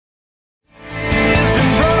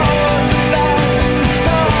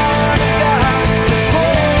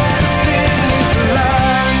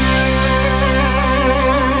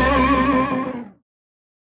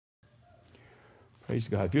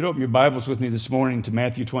If you'd open your Bibles with me this morning to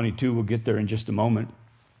Matthew 22, we'll get there in just a moment.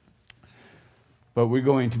 But we're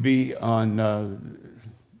going to be on,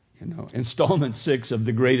 installment 6 of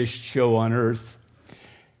the greatest show on earth.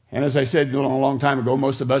 And as I said a long time ago,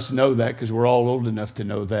 most of us know that because we're all old enough to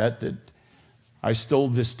know that I stole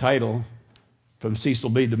this title from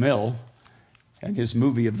Cecil B. DeMille and his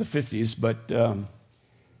movie of the 50s, but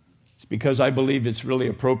it's because I believe it's really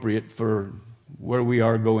appropriate for where we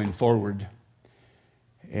are going forward.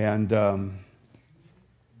 And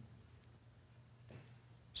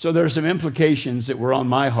so there are some implications that were on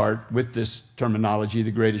my heart with this terminology,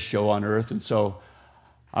 the greatest show on earth. And so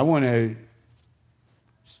I want to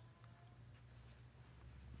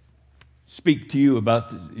speak to you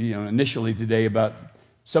about, initially today about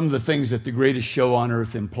some of the things that the greatest show on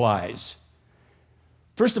earth implies.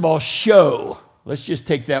 First of all, show. Let's just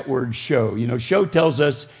take that word show. Show tells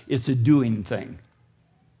us it's a doing thing.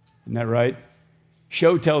 Isn't that right?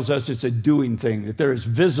 Show tells us it's a doing thing, that there is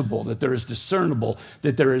visible, that there is discernible,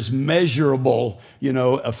 that there is measurable,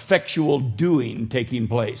 effectual doing taking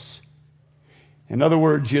place. In other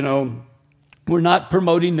words, we're not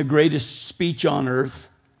promoting the greatest speech on earth,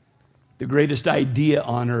 the greatest idea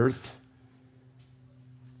on earth,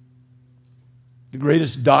 the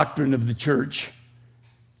greatest doctrine of the church.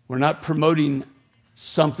 We're not promoting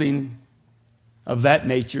something of that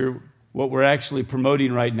nature. What we're actually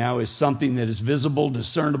promoting right now is something that is visible,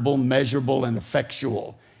 discernible, measurable, and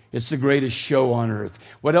effectual. It's the greatest show on earth.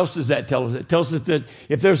 What else does that tell us? It tells us that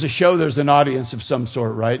if there's a show, there's an audience of some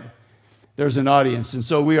sort, right? There's an audience. And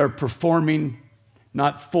so we are performing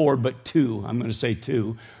not for, but to. I'm going to say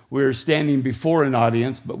to. We're standing before an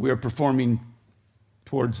audience, but we are performing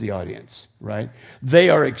towards the audience, right? They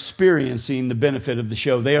are experiencing the benefit of the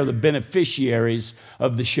show. They are the beneficiaries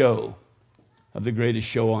of the show, of the greatest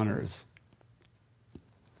show on earth.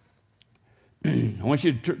 I want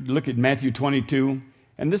you to look at Matthew 22,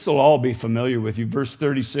 and this will all be familiar with you. Verse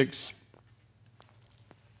 36.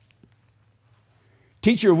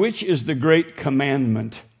 Teacher, which is the great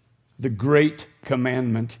commandment? The great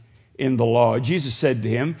commandment in the law. Jesus said to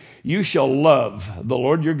him, you shall love the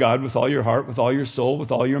Lord your God with all your heart, with all your soul,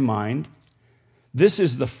 with all your mind. This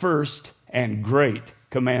is the first and great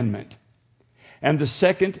commandment. And the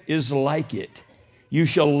second is like it. You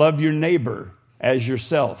shall love your neighbor as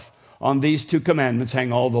yourself. On these two commandments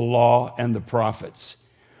hang all the law and the prophets.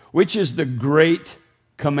 Which is the great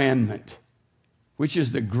commandment? Which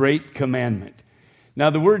is the great commandment? Now,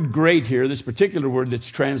 the word great here, this particular word that's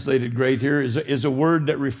translated great here, is a word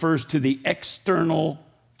that refers to the external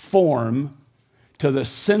form, to the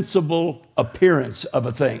sensible appearance of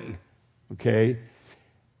a thing. Okay?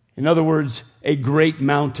 In other words, a great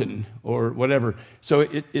mountain or whatever. So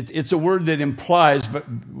it's a word that implies, but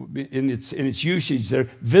in its usage, they're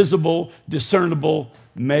visible, discernible,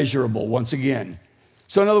 measurable, once again.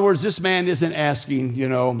 So in other words, this man isn't asking,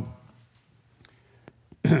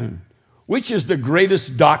 which is the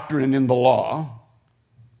greatest doctrine in the law?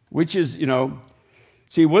 Which is,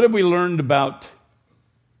 see, what have we learned about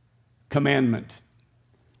commandment?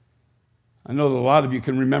 I know that a lot of you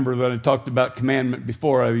can remember that I talked about commandment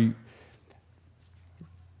before. I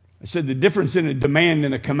said the difference in a demand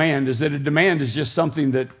and a command is that a demand is just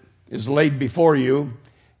something that is laid before you,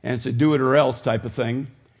 and it's a do it or else type of thing.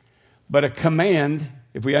 But a command,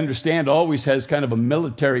 if we understand, always has kind of a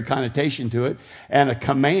military connotation to it. And a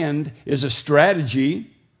command is a strategy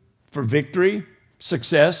for victory,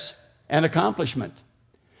 success, and accomplishment.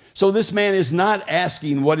 So this man is not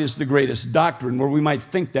asking what is the greatest doctrine, where we might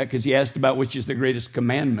think that because he asked about which is the greatest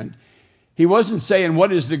commandment. He wasn't saying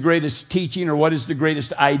what is the greatest teaching or what is the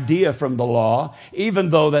greatest idea from the law, even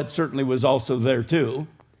though that certainly was also there too.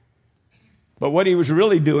 But what he was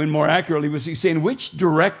really doing, more accurately, was he's saying which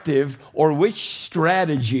directive or which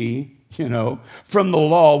strategy, from the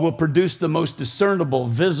law will produce the most discernible,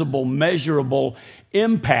 visible, measurable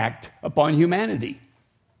impact upon humanity.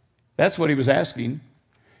 That's what he was asking.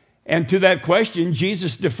 And to that question,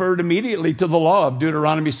 Jesus deferred immediately to the law of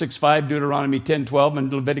Deuteronomy 6:5, Deuteronomy 10:12,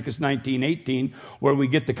 and Leviticus 19:18, where we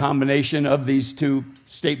get the combination of these two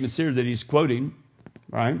statements here that he's quoting,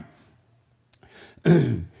 right?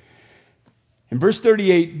 In verse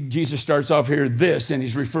 38, Jesus starts off here and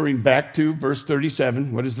he's referring back to verse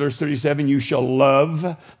 37. What is verse 37? You shall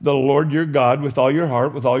love the Lord your God with all your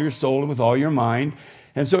heart, with all your soul, and with all your mind.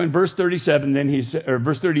 And so in verse 37,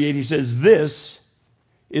 verse 38, he says, this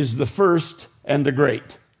is the first and the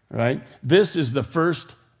great, right? This is the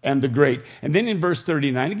first and the great. And then in verse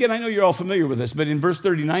 39, again, I know you're all familiar with this, but in verse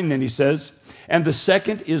 39, then he says, and the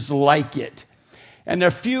second is like it. And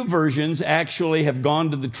a few versions actually have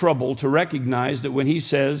gone to the trouble to recognize that when he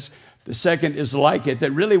says The second is like it.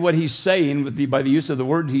 That really what he's saying by the use of the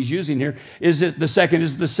word he's using here is that the second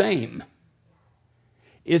is the same.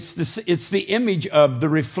 It's the image of, the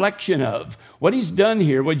reflection of. What he's done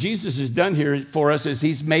here, what Jesus has done here for us is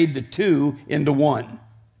he's made the two into one.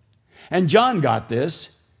 And John got this.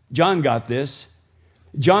 John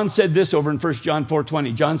said this over in 1 John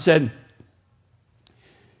 4:20. John said,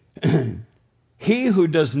 he who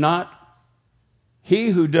does not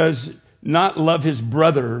love his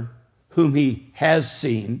brother whom he has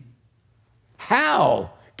seen,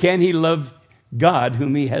 how can he love God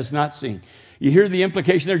whom he has not seen? You hear the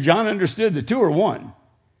implication there? John understood the two are one.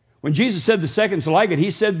 When Jesus said the second's like it,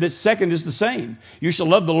 he said the second is the same. You shall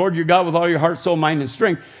love the Lord your God with all your heart, soul, mind, and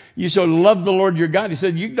strength. You shall love the Lord your God. He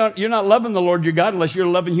said, you're not loving the Lord your God unless you're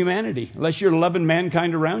loving humanity, unless you're loving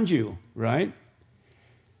mankind around you, right?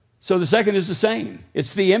 So the second is the same.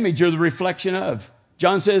 It's the image or the reflection of.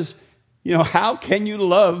 John says, how can you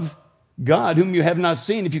love God whom you have not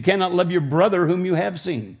seen if you cannot love your brother whom you have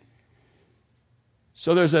seen?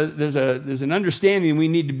 So there's an understanding we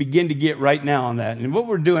need to begin to get right now on that. And what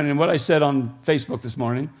we're doing, and what I said on Facebook this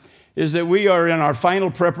morning, is that we are in our final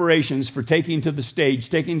preparations for taking to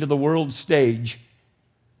the world stage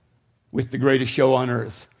with the greatest show on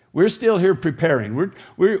earth. We're still here preparing.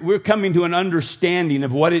 We're coming to an understanding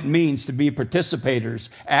of what it means to be participators,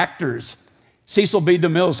 actors. Cecil B.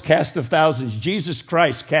 DeMille's Cast of Thousands, Jesus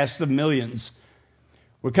Christ, Cast of Millions.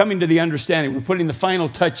 We're coming to the understanding. We're putting the final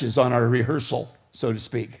touches on our rehearsal, so to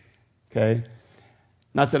speak. Okay?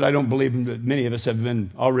 Not that I don't believe that many of us have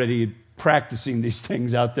been already practicing these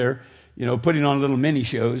things out there, putting on little mini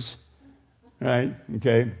shows, right?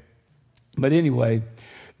 Okay? But anyway,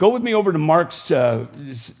 go with me over to Mark's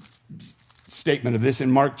statement of this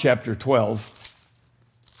in Mark chapter 12,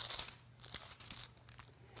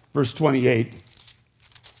 verse 28.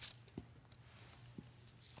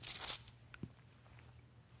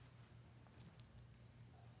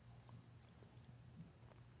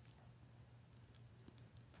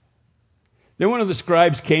 Then one of the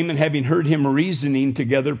scribes came, and having heard him reasoning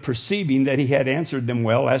together, perceiving that he had answered them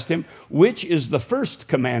well, asked him, which is the first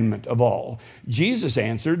commandment of all? Jesus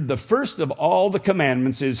answered, the first of all the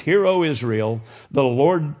commandments is, hear, O Israel, the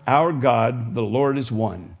Lord our God, the Lord is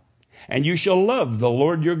one. And you shall love the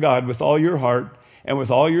Lord your God with all your heart, and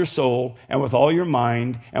with all your soul, and with all your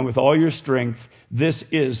mind, and with all your strength. This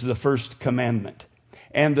is the first commandment.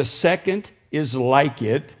 And the second is like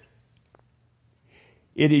it.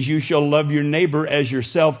 It is, you shall love your neighbor as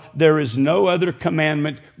yourself. There is no other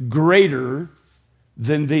commandment greater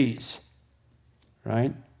than these.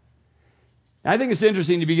 Right? I think it's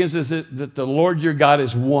interesting. He begins this, that the Lord your God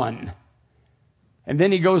is one. And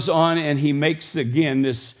then he goes on and he makes, again,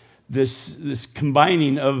 this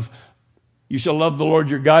combining of you shall love the Lord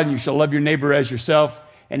your God and you shall love your neighbor as yourself.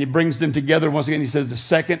 And he brings them together. Once again, he says the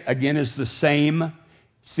second, again, is the same.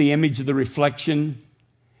 It's the image of the reflection.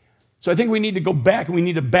 So I think we need to go back, and we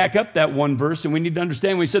need to back up that one verse, and we need to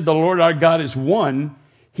understand when he said the Lord our God is one,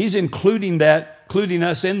 he's including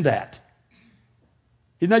us in that.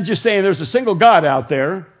 He's not just saying there's a single God out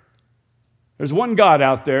there. There's one God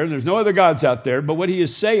out there. There's no other gods out there. But what he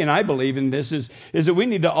is saying, I believe in this, is that we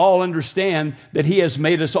need to all understand that he has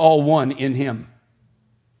made us all one in him.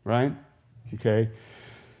 Right? Okay.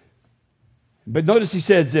 But notice he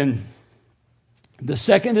says then, the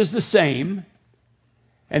second is the same.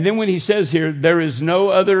 And then when he says here, there is no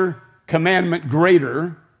other commandment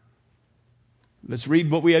greater, let's read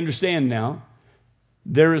what we understand now.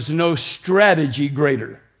 There is no strategy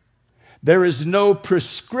greater. There is no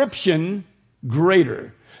prescription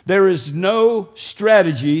greater. There is no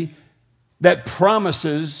strategy that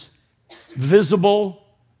promises visible,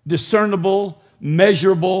 discernible,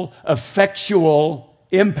 measurable, effectual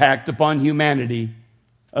impact upon humanity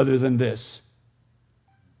other than this.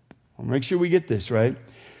 I'll make sure we get this right.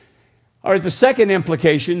 All right, the second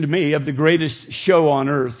implication to me of the greatest show on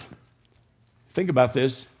earth, think about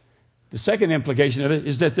this. The second implication of it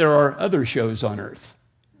is that there are other shows on earth.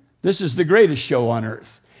 This is the greatest show on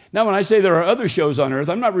earth. Now, when I say there are other shows on earth,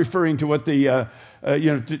 I'm not referring to what the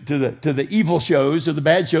to the evil shows or the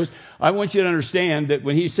bad shows. I want you to understand that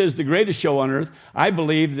when he says the greatest show on earth, I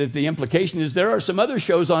believe that the implication is there are some other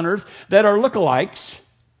shows on earth that are lookalikes.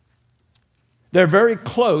 They're very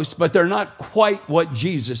close, but they're not quite what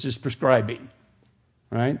Jesus is prescribing,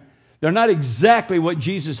 right? They're not exactly what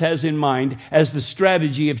Jesus has in mind as the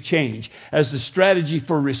strategy of change, as the strategy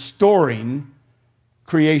for restoring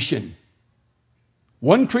creation.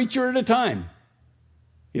 One creature at a time,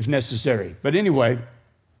 if necessary. But anyway,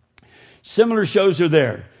 similar shows are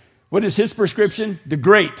there. What is his prescription? The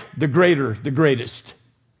great, the greater, the greatest.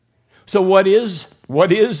 So what is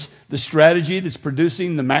the strategy that's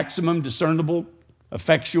producing the maximum discernible,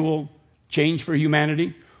 effectual change for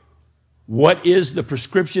humanity? What is the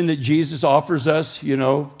prescription that Jesus offers us,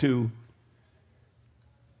 to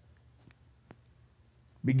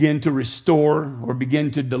begin to restore or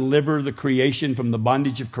begin to deliver the creation from the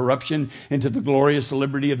bondage of corruption into the glorious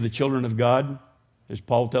liberty of the children of God, as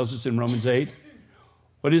Paul tells us in Romans 8?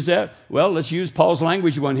 What is that? Well, let's use Paul's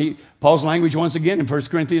language Paul's language once again in 1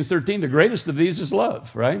 Corinthians 13. The greatest of these is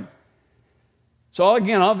love, right? So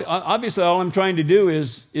again, obviously all I'm trying to do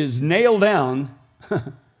is nail down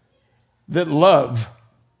that love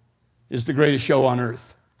is the greatest show on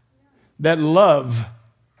earth. That love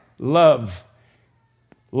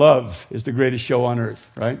is the greatest show on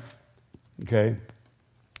earth, right? Okay.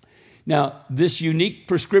 Now, this unique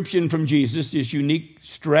prescription from Jesus, this unique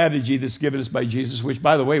strategy that's given us by Jesus, which,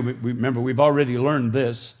 by the way, remember, we've already learned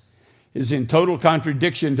this, is in total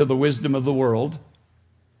contradiction to the wisdom of the world,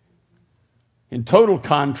 in total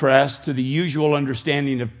contrast to the usual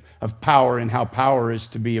understanding of power and how power is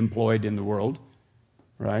to be employed in the world,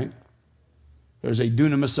 right? There's a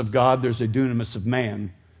dunamis of God, there's a dunamis of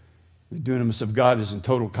man. The dunamis of God is in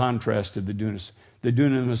total contrast to the dunamis. The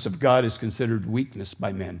dunamis of God is considered weakness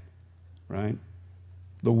by men, right?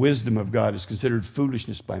 The wisdom of God is considered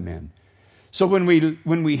foolishness by men. So when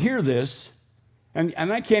we hear this, and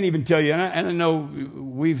I can't even tell you, and I know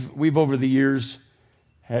we've over the years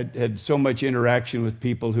had so much interaction with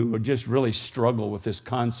people who would just really struggle with this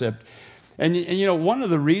concept. And one of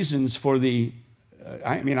the reasons for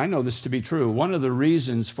I know this to be true, one of the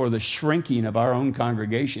reasons for the shrinking of our own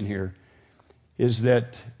congregation here is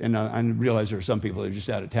that, and I realize there are some people that are just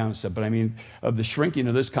out of town and stuff, but of the shrinking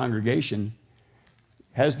of this congregation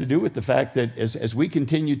has to do with the fact that as we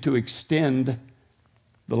continue to extend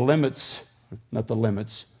the limitless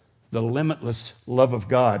love of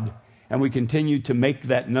God, and we continue to make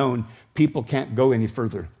that known, people can't go any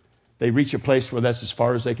further. They reach a place where that's as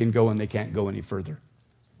far as they can go and they can't go any further.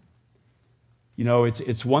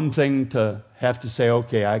 It's one thing to have to say,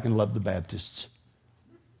 okay, I can love the Baptists.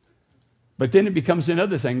 But then it becomes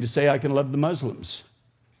another thing to say I can love the Muslims.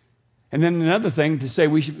 And then another thing to say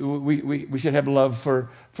we should have love for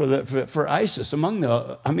ISIS among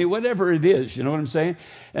whatever it is, you know what I'm saying?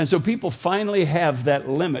 And so people finally have that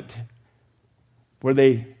limit where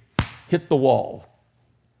they hit the wall.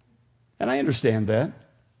 And I understand that.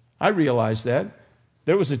 I realize that.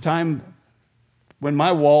 There was a time when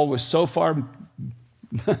my wall was so far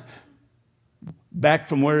back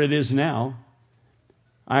from where it is now.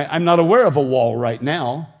 I'm not aware of a wall right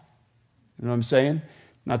now. You know what I'm saying?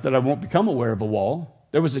 Not that I won't become aware of a wall.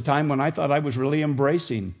 There was a time when I thought I was really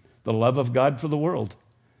embracing the love of God for the world.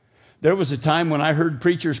 There was a time when I heard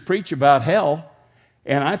preachers preach about hell,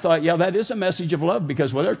 and I thought, yeah, that is a message of love,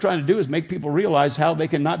 because what they're trying to do is make people realize how they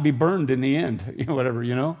cannot be burned in the end.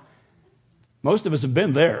 Whatever. Most of us have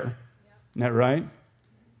been there. Isn't that right?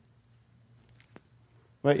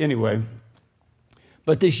 Well, anyway.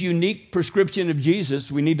 But this unique prescription of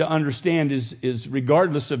Jesus, we need to understand, is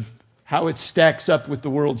regardless of how it stacks up with the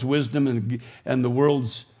world's wisdom and the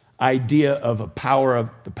world's idea of the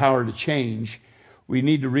power to change, we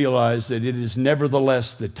need to realize that it is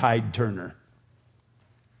nevertheless the tide turner.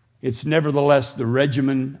 It's nevertheless the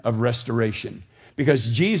regimen of restoration, because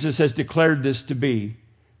Jesus has declared this to be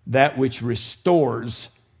that which restores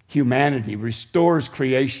humanity, restores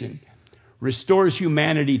creation, restores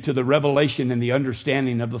humanity to the revelation and the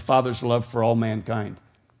understanding of the Father's love for all mankind.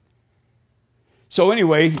 So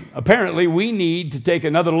anyway, apparently we need to take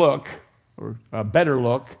another look, or a better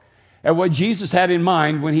look, at what Jesus had in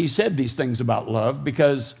mind when he said these things about love,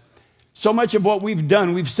 because so much of what we've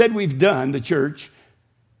done, the church,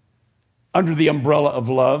 under the umbrella of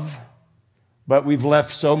love, but we've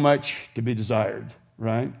left so much to be desired,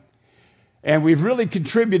 right? And we've really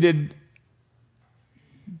contributed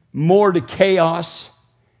more to chaos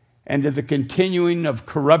and to the continuing of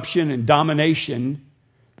corruption and domination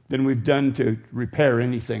than we've done to repair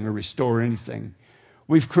anything or restore anything.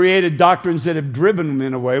 We've created doctrines that have driven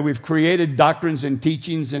men away. We've created doctrines and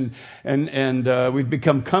teachings, and we've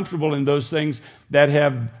become comfortable in those things that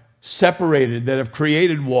have separated, that have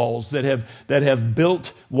created walls, that have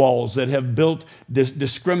built walls, that have built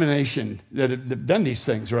discrimination, that have done these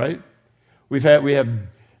things, right?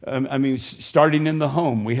 Starting in the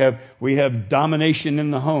home, we have domination in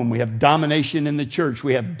the home. We have domination in the church.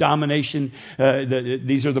 We have domination.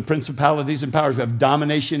 These are the principalities and powers. We have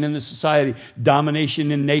domination in the society,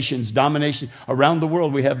 domination in nations, domination around the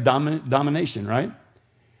world. We have domination, right?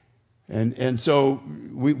 And so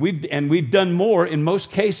we've done more in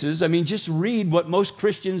most cases. I mean, just read what most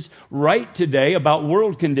Christians write today about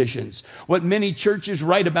world conditions, what many churches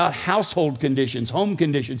write about household conditions, home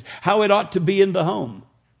conditions, how it ought to be in the home.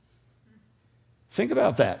 Think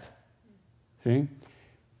about that. See?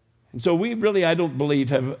 And so we really, I don't believe,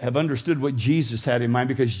 have understood what Jesus had in mind,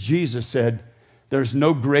 because Jesus said there's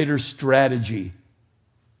no greater strategy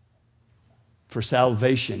for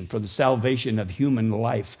salvation, for the salvation of human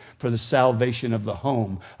life, for the salvation of the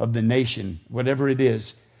home, of the nation, whatever it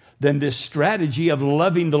is, than this strategy of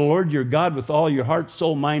loving the Lord your God with all your heart,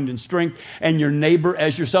 soul, mind, and strength, and your neighbor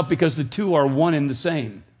as yourself, because the two are one and the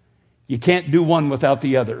same. You can't do one without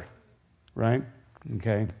the other, right?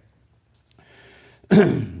 Okay.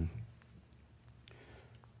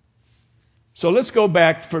 So let's go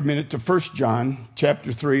back for a minute to 1 John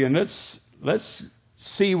chapter 3, and let's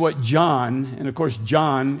see what John, and of course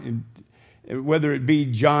John, whether it be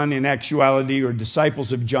John in actuality or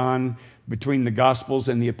disciples of John between the Gospels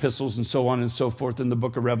and the epistles and so on and so forth in the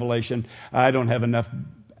book of Revelation, I don't have enough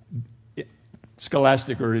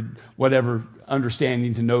scholastic or whatever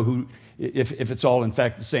understanding to know who, if it's all in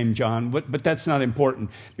fact the same John, but that's not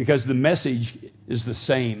important, because the message is the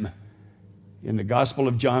same. In the Gospel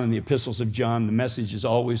of John and the epistles of John, the message is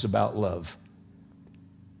always about love.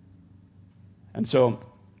 And so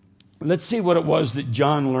let's see what it was that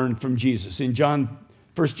John learned from Jesus. In 1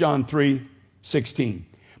 John 3:16,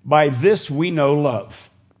 by this we know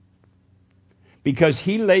love, because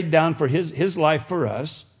he laid down for his life for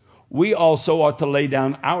us, we also ought to lay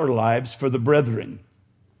down our lives for the brethren.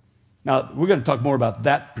 Now, we're going to talk more about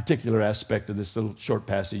that particular aspect of this little short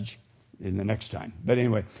passage in the next time. But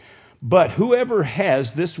anyway, but whoever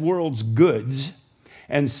has this world's goods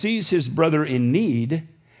and sees his brother in need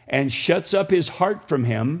and shuts up his heart from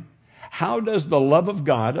him, how does the love of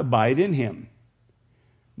God abide in him?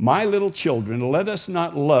 My little children, let us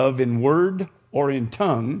not love in word or in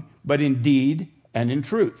tongue, but in deed and in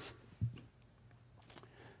truth.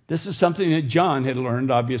 This is something that John had learned,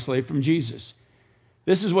 obviously, from Jesus.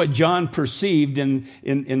 This is what John perceived in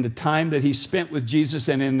the time that he spent with Jesus,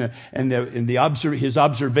 and in his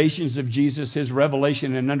observations of Jesus, his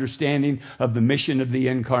revelation and understanding of the mission of the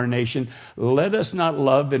incarnation. Let us not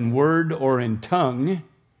love in word or in tongue.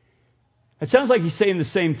 It sounds like he's saying the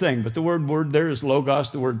same thing, but the word there is logos,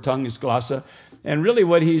 the word tongue is glossa. And really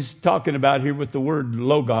what he's talking about here with the word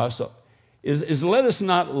logos is let us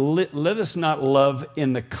not love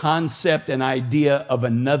in the concept and idea of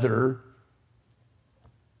another,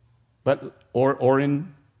 but or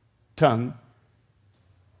in tongue.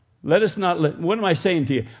 Let us not. What am I saying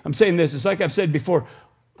to you? I'm saying this. It's like I've said before.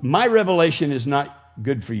 My revelation is not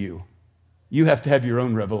good for you. You have to have your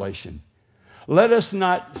own revelation. Let us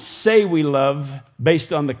not say we love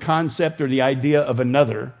based on the concept or the idea of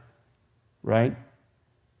another, right?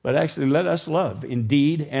 But actually, let us love in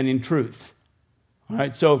deed and in truth. All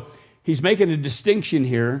right. So he's making a distinction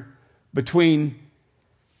here between.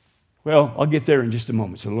 Well, I'll get there in just a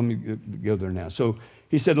moment, so let me go there now. So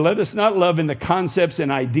he said, let us not love in the concepts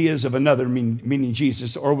and ideas of another, meaning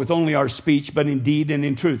Jesus, or with only our speech, but in deed and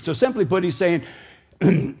in truth. So simply put, he's saying,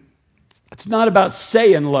 it's not about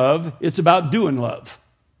saying love, it's about doing love.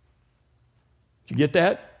 Did you get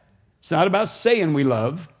that? It's not about saying we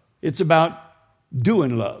love, it's about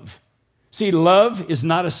doing love. See, love is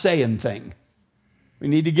not a saying thing. We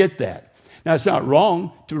need to get that. Now, it's not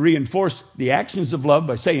wrong to reinforce the actions of love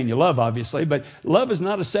by saying you love, obviously, but love is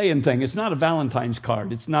not a saying thing. It's not a Valentine's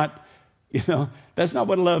card. It's not, that's not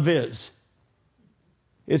what love is.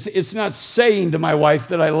 It's not saying to my wife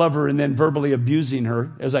that I love her and then verbally abusing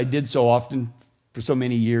her, as I did so often for so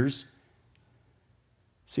many years.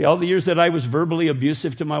 See, all the years that I was verbally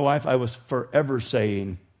abusive to my wife, I was forever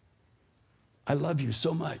saying, I love you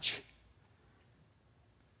so much.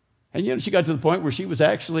 And she got to the point where she was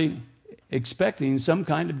actually expecting some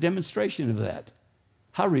kind of demonstration of that.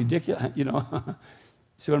 How ridiculous,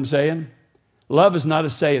 See what I'm saying? Love is not a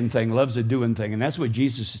saying thing. Love's a doing thing. And that's what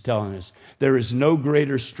Jesus is telling us. There is no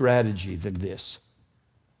greater strategy than this.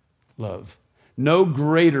 Love. No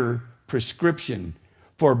greater prescription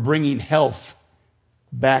for bringing health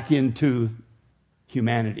back into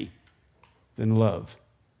humanity than love.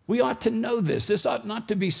 We ought to know this. This ought not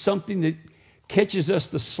to be something that catches us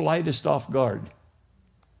the slightest off guard.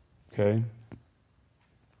 Okay.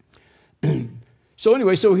 So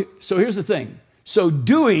anyway, so here's the thing. So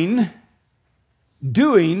doing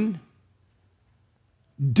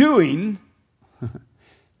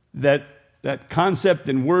that concept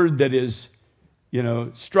and word that is,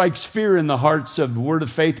 strikes fear in the hearts of Word of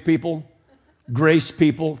Faith people. grace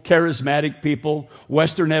people, charismatic people,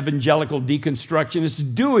 Western evangelical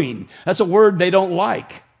deconstructionists. Doing. That's a word they don't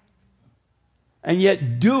like. And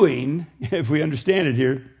yet doing, if we understand it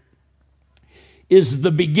here, is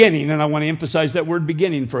the beginning, and I want to emphasize that word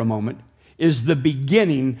beginning for a moment, is the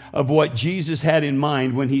beginning of what Jesus had in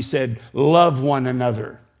mind when he said, love one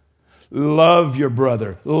another. Love your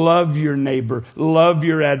brother, love your neighbor, love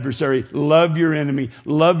your adversary, love your enemy,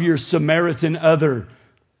 love your Samaritan other,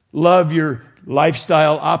 love your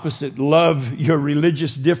lifestyle opposite, love your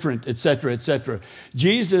religious different, etc., etc.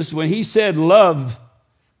 Jesus, when he said love,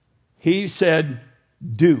 he said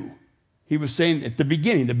do. He was saying at the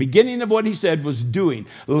beginning of what he said was doing.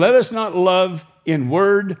 Let us not love in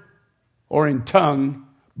word or in tongue,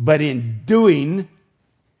 but in doing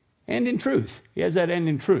and in truth. He has that and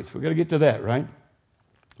in truth. We're going to get to that, right?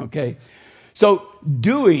 Okay. So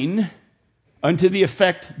doing unto the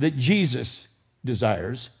effect that Jesus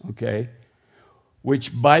desires, okay,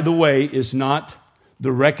 which, by the way, is not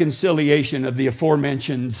the reconciliation of the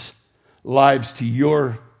aforementioned lives to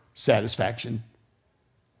your satisfaction.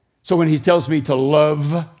 So when he tells me to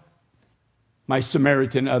love my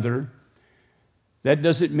Samaritan other, that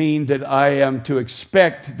doesn't mean that I am to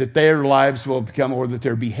expect that their lives will become, or that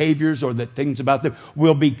their behaviors or that things about them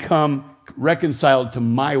will become reconciled to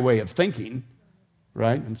my way of thinking,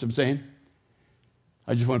 right? That's what I'm saying.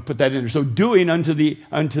 I just want to put that in there. So doing unto the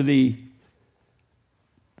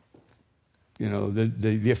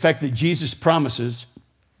effect that Jesus promises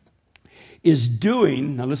is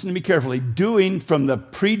doing, now listen to me carefully, doing from the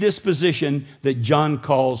predisposition that John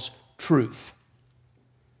calls truth.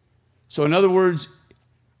 So in other words,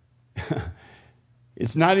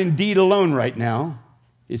 it's not in deed alone right now,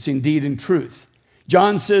 it's in deed and truth.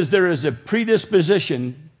 John says there is a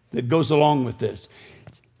predisposition that goes along with this.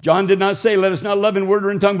 John did not say, let us not love in word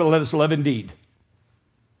or in tongue, but let us love in deed.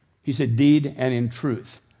 He said deed and in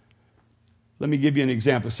truth. Let me give you an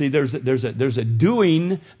example. See, there's a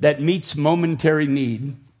doing that meets momentary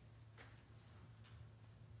need.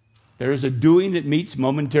 There is a doing that meets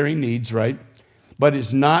momentary needs, right? But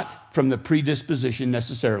is not from the predisposition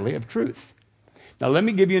necessarily of truth. Now, let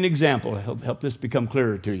me give you an example to help this become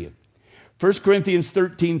clearer to you. 1 Corinthians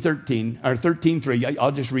 13:3.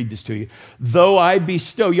 I'll just read this to you. Though I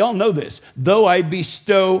bestow, y'all know this, though I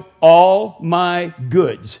bestow all my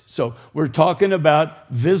goods. So we're talking about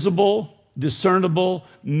visible, discernible,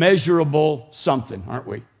 measurable something, aren't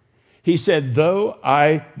we? He said, though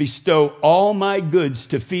I bestow all my goods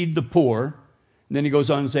to feed the poor, and then he goes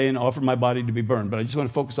on saying, offer my body to be burned. But I just want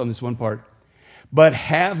to focus on this one part. But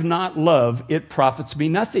have not love, it profits me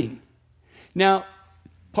nothing. Now,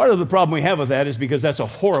 part of the problem we have with that is because that's a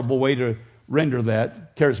horrible way to render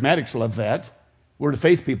that. Charismatics love that. Word of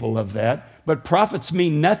faith people love that. But profits me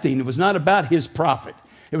nothing. It was not about his profit.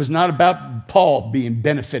 It was not about Paul being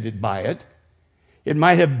benefited by it. It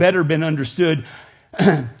might have better been understood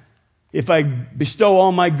if I bestow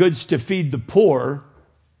all my goods to feed the poor,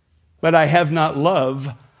 but I have not love,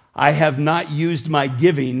 I have not used my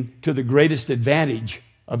giving to the greatest advantage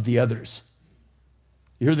of the others.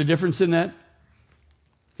 You hear the difference in that?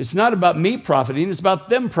 It's not about me profiting, it's about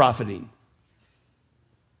them profiting.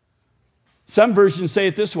 Some versions say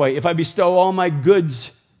it this way: if I bestow all my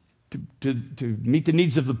goods to meet the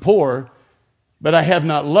needs of the poor, but I have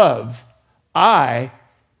not love, I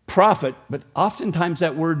profit, but oftentimes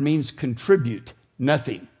that word means contribute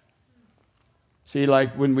nothing. See,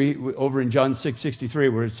 like when we over in John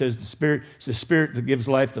 6:63, where it says it's the spirit that gives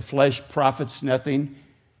life, the flesh profits nothing.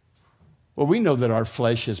 Well, we know that our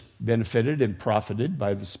flesh has benefited and profited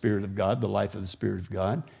by the Spirit of God, the life of the Spirit of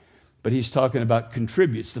God. But he's talking about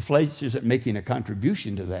contributes. The flesh isn't making a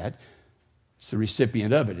contribution to that. It's the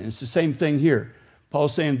recipient of it. And it's the same thing here.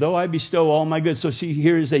 Paul's saying, though I bestow all my goods. So see,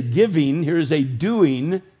 here is a giving, here is a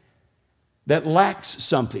doing that lacks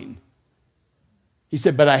something. He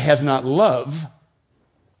said, but I have not love.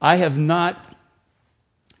 I have not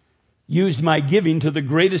used my giving to the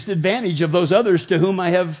greatest advantage of those others to whom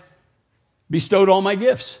I have bestowed all my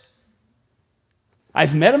gifts.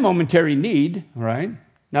 I've met a momentary need, all right?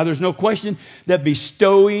 Now, there's no question that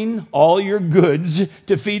bestowing all your goods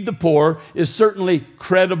to feed the poor is certainly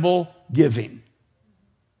credible giving,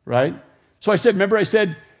 right? So I said,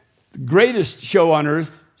 the greatest show on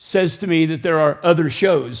earth says to me that there are other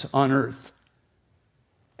shows on earth.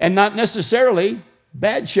 And not necessarily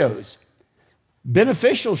bad shows.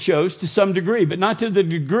 Beneficial shows to some degree, but not to the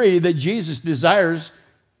degree that Jesus desires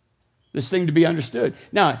this thing to be understood.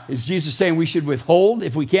 Now, is Jesus saying we should withhold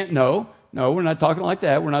if we can't? No, we're not talking like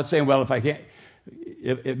that. We're not saying, well, if I can't,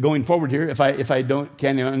 going forward here, if I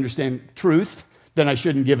can't understand truth, then I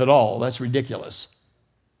shouldn't give at all. That's ridiculous,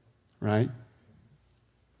 right?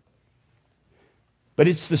 But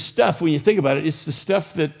it's the stuff, when you think about it, it's the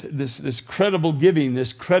stuff that this credible giving,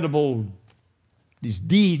 these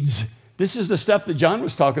deeds, this is the stuff that John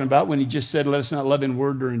was talking about when he just said, let us not love in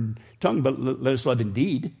word or in tongue, but let us love in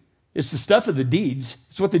deed. It's the stuff of the deeds.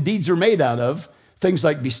 It's what the deeds are made out of. Things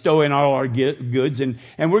like bestowing all our goods. And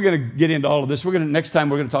we're going to get into all of this. Next time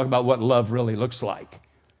we're going to talk about what love really looks like.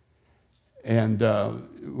 And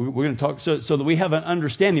we're going to talk so that we have an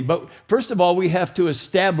understanding. But first of all, we have to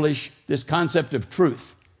establish this concept of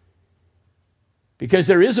truth. Because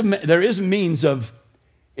there is a means of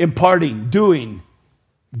imparting, doing,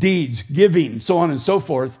 deeds, giving, so on and so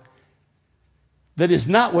forth, that is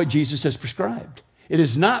not what Jesus has prescribed. It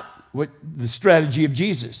is not what the strategy of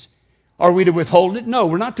Jesus. Are we to withhold it? No,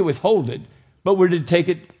 we're not to withhold it, but we're to take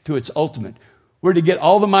it to its ultimate. We're to get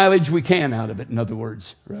all the mileage we can out of it, in other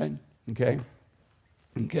words, right? Okay?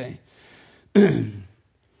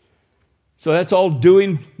 So that's all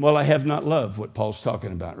doing while I have not love, what Paul's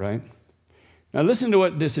talking about, right? Now listen to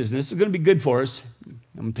what this is. This is going to be good for us.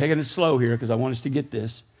 I'm taking it slow here because I want us to get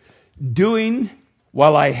this. Doing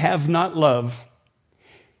while I have not love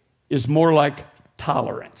is more like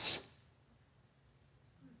tolerance.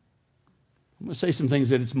 I'm going to say some things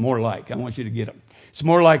that it's more like. I want you to get them. It's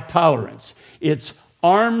more like tolerance. It's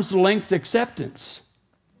arm's length acceptance.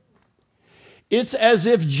 It's as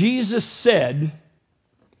if Jesus said,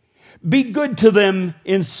 be good to them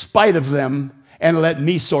in spite of them and let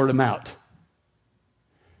me sort them out.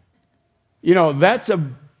 You know, that's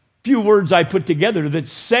a few words I put together that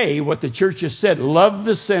say what the church has said. Love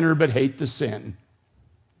the sinner but hate the sin.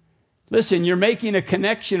 Listen, you're making a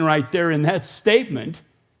connection right there in that statement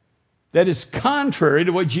that is contrary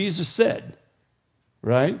to what Jesus said,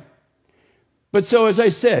 right? But so, as I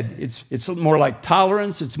said, it's more like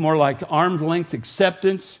tolerance. It's more like arm's length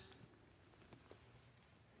acceptance.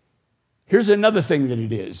 Here's another thing that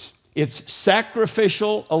it is. It's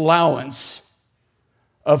sacrificial allowance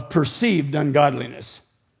of perceived ungodliness.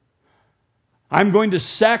 I'm going to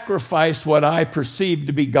sacrifice what I perceive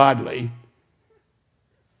to be godly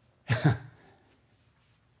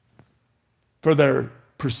for their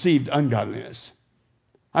perceived ungodliness.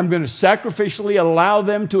 I'm going to sacrificially allow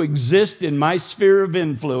them to exist in my sphere of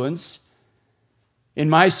influence, in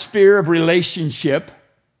my sphere of relationship.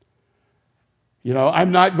 You know,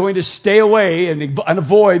 I'm not going to stay away and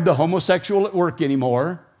avoid the homosexual at work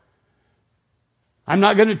anymore. I'm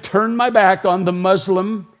not going to turn my back on the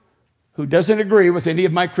Muslim who doesn't agree with any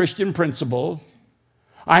of my Christian principle.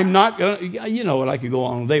 I'm not going to, you know what, I could go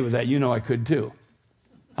on all day with that. You know I could too.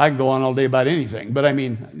 I can go on all day about anything, but I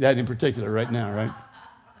mean that in particular right now, right?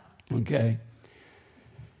 Okay.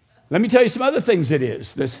 Let me tell you some other things it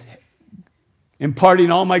is. This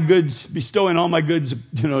imparting all my goods, bestowing all my goods,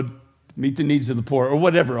 you know, meet the needs of the poor or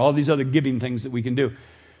whatever, all these other giving things that we can do.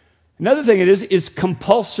 Another thing it is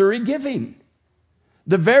compulsory giving.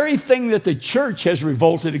 The very thing that the church has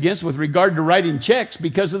revolted against with regard to writing checks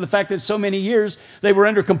because of the fact that so many years they were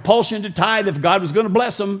under compulsion to tithe if God was going to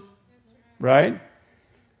bless them, right?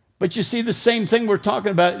 But you see the same thing we're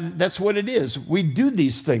talking about, that's what it is. We do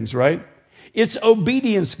these things, right? It's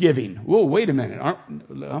obedience giving. Whoa, wait a minute. I'm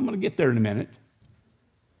going to get there in a minute.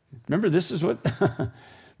 Remember, this is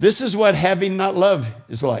what having not love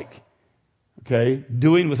is like. Okay?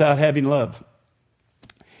 Doing without having love.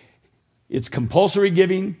 It's compulsory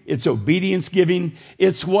giving. It's obedience giving.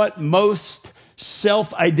 It's what most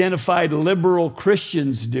self-identified liberal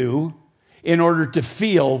Christians do in order to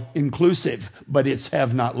feel inclusive, but it's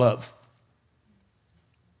have not love.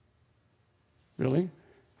 Really?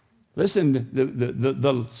 Listen,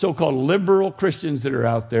 the so-called liberal Christians that are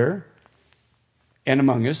out there and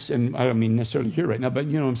among us, and I don't mean necessarily here right now, but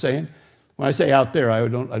you know what I'm saying? When I say out there, I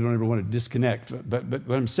don't ever want to disconnect, but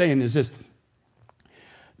what I'm saying is this.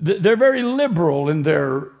 They're very liberal in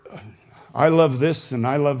their, I love this and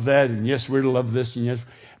I love that, and yes, we're to love this, and yes,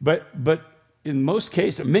 but in most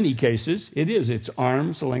cases, many cases, it's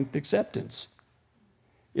arm's length acceptance.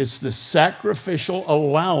 It's the sacrificial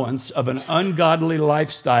allowance of an ungodly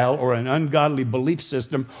lifestyle or an ungodly belief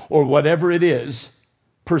system or whatever it is,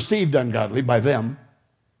 perceived ungodly by them,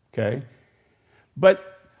 okay?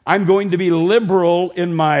 But I'm going to be liberal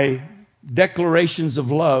in my declarations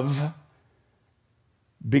of love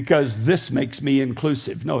because this makes me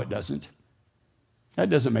inclusive. No, it doesn't.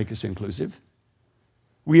 That doesn't make us inclusive.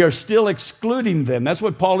 We are still excluding them. That's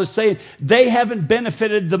what Paul is saying. They haven't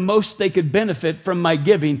benefited the most they could benefit from my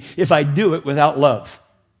giving if I do it without love.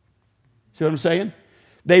 See what I'm saying?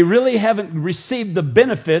 They really haven't received the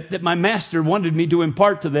benefit that my master wanted me to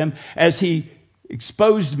impart to them as he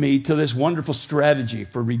exposed me to this wonderful strategy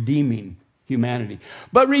for redeeming humanity.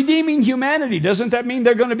 But redeeming humanity, doesn't that mean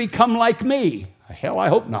they're going to become like me? Hell, I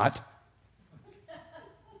hope not.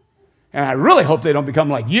 And I really hope they don't become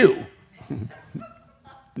like you.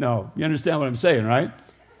 No, you understand what I'm saying, right?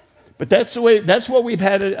 But that's what we've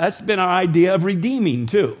had. That's been our idea of redeeming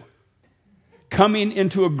too. Coming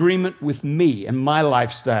into agreement with me and my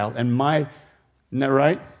lifestyle and my, isn't that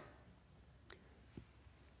right?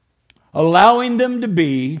 Allowing them to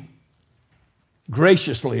be,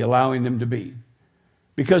 graciously allowing them to be.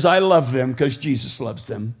 Because I love them, because Jesus loves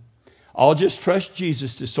them. I'll just trust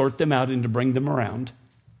Jesus to sort them out and to bring them around.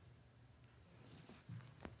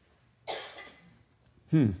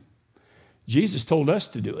 Jesus told us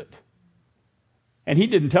to do it. And he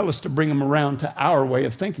didn't tell us to bring them around to our way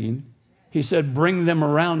of thinking. He said, bring them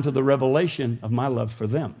around to the revelation of my love for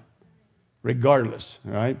them. Regardless,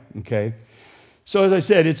 all right? Okay. So as I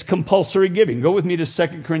said, it's compulsory giving. Go with me to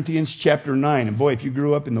 2 Corinthians chapter 9. And boy, if you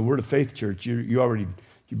grew up in the Word of Faith church, your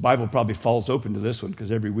Bible probably falls open to this one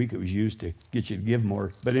because every week it was used to get you to give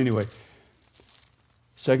more. But anyway,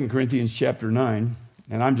 2 Corinthians chapter 9.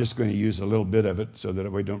 And I'm just going to use a little bit of it so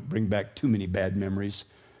that we don't bring back too many bad memories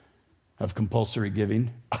of compulsory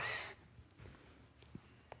giving.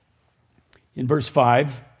 In verse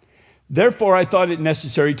 5, therefore I thought it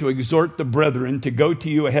necessary to exhort the brethren to go to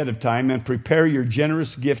you ahead of time and prepare your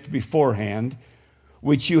generous gift beforehand,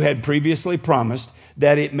 which you had previously promised,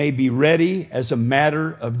 that it may be ready as a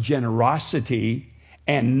matter of generosity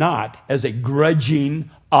and not as a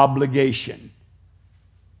grudging obligation.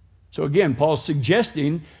 So again, Paul's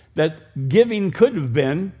suggesting that giving could have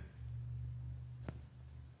been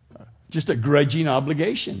just a grudging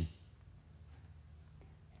obligation.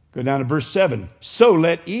 Go down to verse 7. So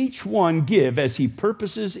let each one give as he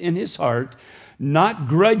purposes in his heart, not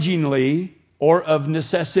grudgingly or of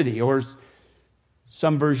necessity, or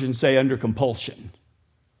some versions say under compulsion.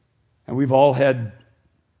 And we've all had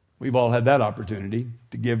that opportunity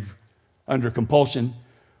to give under compulsion,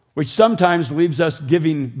 which sometimes leaves us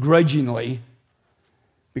giving grudgingly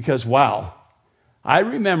because, wow, I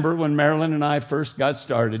remember when Marilyn and I first got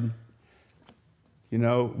started,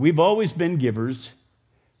 we've always been givers,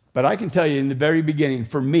 but I can tell you in the very beginning,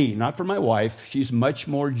 for me, not for my wife, she's much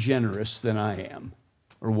more generous than I am,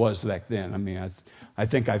 or was back then. I mean, I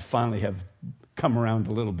think I finally have come around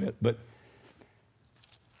a little bit, but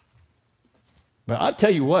I'll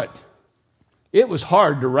tell you what, it was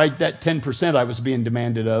hard to write that 10% I was being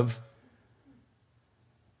demanded of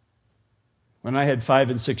when I had 5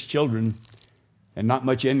 and 6 children and not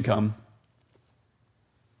much income.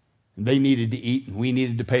 And they needed to eat, and we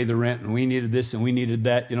needed to pay the rent, and we needed this, and we needed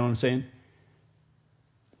that. You know what I'm saying?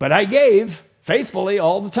 But I gave faithfully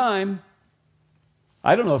all the time.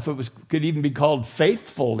 I don't know if it could even be called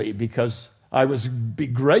faithfully because I was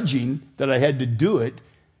begrudging that I had to do it.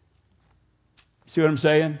 See what I'm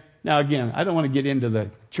saying? Now, again, I don't want to get into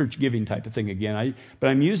the church giving type of thing again,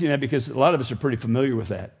 but I'm using that because a lot of us are pretty familiar with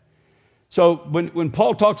that. So when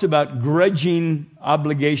Paul talks about grudging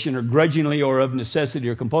obligation or grudgingly or of necessity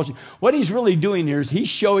or compulsion, what he's really doing here is he's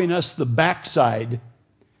showing us the backside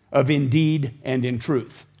of in deed and in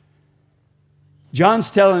truth.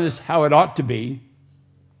 John's telling us how it ought to be.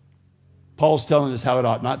 Paul's telling us how it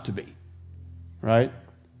ought not to be, right?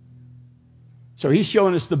 So he's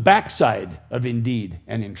showing us the backside of in deed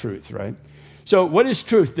and in truth, right? So what is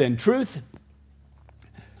truth then? Truth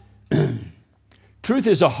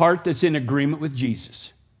is a heart that's in agreement with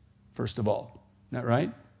Jesus, first of all. Isn't that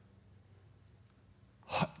right?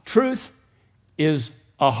 Truth is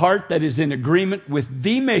a heart that is in agreement with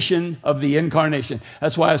the mission of the incarnation.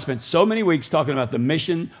 That's why I spent so many weeks talking about the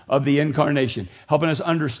mission of the incarnation, helping us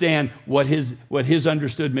understand what his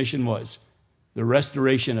understood mission was. The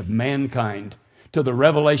restoration of mankind to the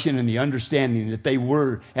revelation and the understanding that they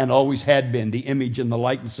were and always had been the image and the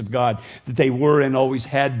likeness of God, that they were and always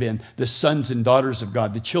had been the sons and daughters of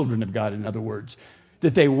God, the children of God, in other words,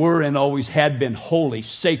 that they were and always had been holy,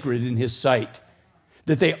 sacred in His sight,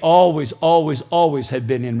 that they always, always, always had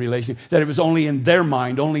been in relation, that it was only in their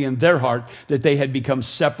mind, only in their heart, that they had become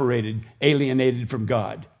separated, alienated from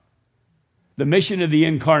God. The mission of the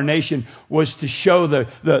incarnation was to show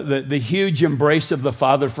the huge embrace of the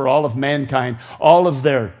Father for all of mankind, all of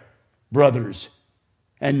their brothers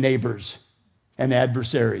and neighbors and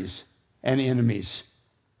adversaries and enemies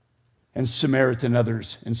and Samaritan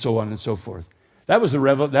others and so on and so forth. That was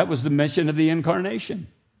the mission of the incarnation.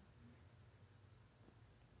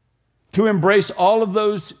 To embrace all of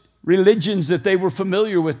those religions that they were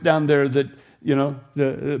familiar with down there, that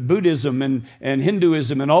the Buddhism and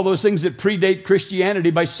Hinduism and all those things that predate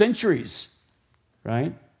Christianity by centuries,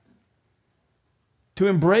 right? To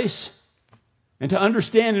embrace and to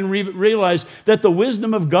understand and realize that the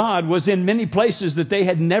wisdom of God was in many places that they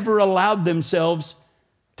had never allowed themselves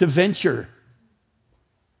to venture.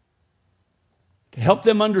 To help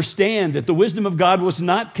them understand that the wisdom of God was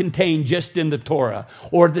not contained just in the Torah,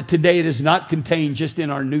 or that today it is not contained just in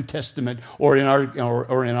our New Testament or in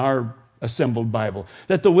our assembled Bible.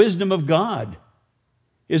 That the wisdom of God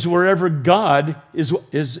is wherever God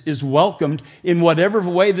is welcomed in whatever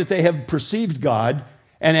way that they have perceived God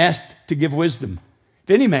and asked to give wisdom.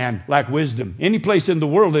 If any man lack wisdom, any place in the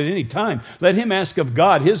world at any time, let him ask of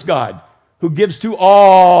God, his God, who gives to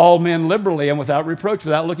all men liberally and without reproach,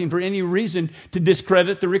 without looking for any reason to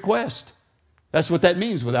discredit the request. That's what that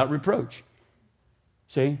means, without reproach.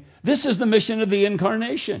 See? This is the mission of the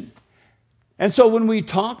incarnation. And so when we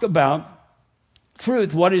talk about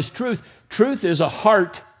truth, what is truth? Truth is a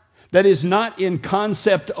heart that is not in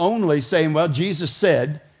concept only, saying, well, Jesus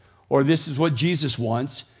said, or this is what Jesus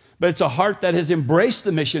wants, but it's a heart that has embraced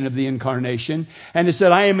the mission of the incarnation and has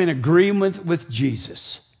said, I am in agreement with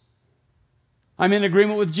Jesus. I'm in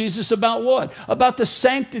agreement with Jesus about what? About the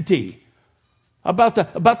sanctity, about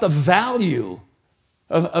the value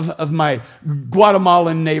of my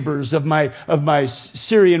Guatemalan neighbors, of my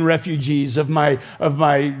Syrian refugees, of my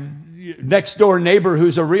next door neighbor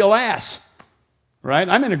who's a real ass. Right?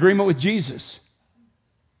 I'm in agreement with Jesus.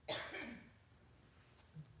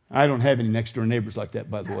 I don't have any next door neighbors like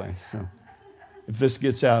that, by the way. So if this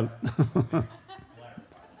gets out.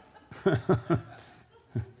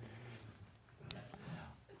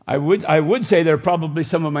 I would say there are probably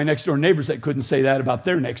some of my next door neighbors that couldn't say that about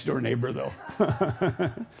their next door neighbor, though.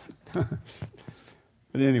 But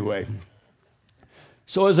anyway.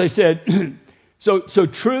 So as I said, so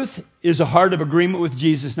truth is a heart of agreement with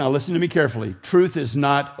Jesus. Now listen to me carefully. Truth is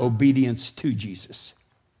not obedience to Jesus.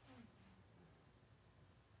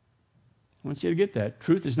 I want you to get that.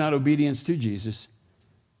 Truth is not obedience to Jesus.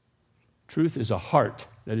 Truth is a heart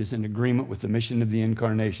that is in agreement with the mission of the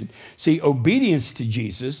incarnation. See, obedience to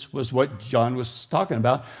Jesus was what John was talking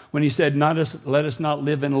about when he said, let us not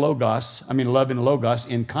love in logos,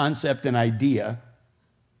 in concept and idea,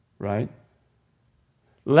 right?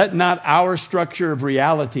 Let not our structure of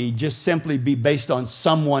reality just simply be based on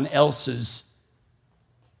someone else's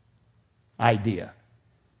idea.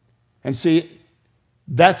 And see,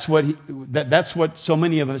 that's what so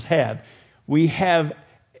many of us have. We have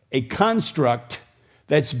a construct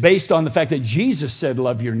that's based on the fact that Jesus said,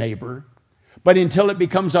 love your neighbor. But until it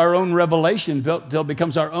becomes our own revelation, until it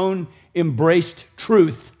becomes our own embraced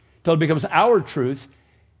truth, until it becomes our truth,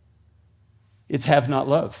 it's have not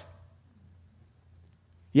love.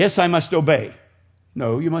 Yes, I must obey.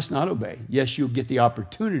 No, you must not obey. Yes, you'll get the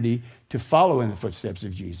opportunity to follow in the footsteps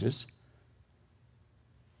of Jesus.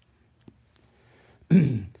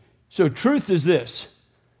 So truth is this.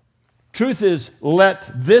 Truth is, let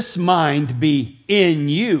this mind be in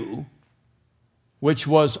you, which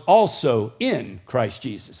was also in Christ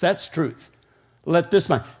Jesus. That's truth. Let this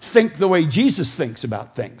mind think the way Jesus thinks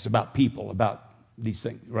about things, about people, about these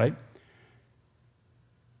things, right?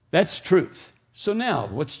 That's truth. So now,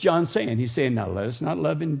 what's John saying? He's saying, now let us not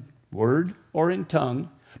love in word or in tongue,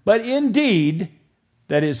 but in deed.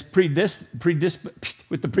 That is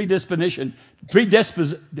with the predisposition,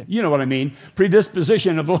 you know what I mean,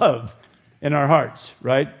 predisposition of love in our hearts,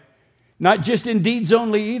 right? Not just in deeds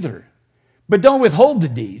only either. But don't withhold the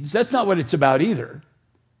deeds. That's not what it's about either.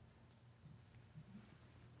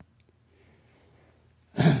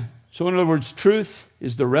 So in other words, truth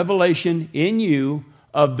is the revelation in you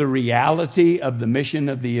of the reality of the mission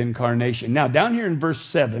of the incarnation. Now, down here in verse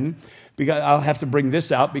 7, because I'll have to bring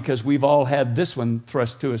this out because we've all had this one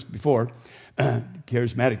thrust to us before.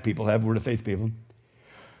 Charismatic people have, Word of Faith people.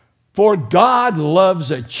 For God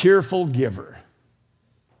loves a cheerful giver.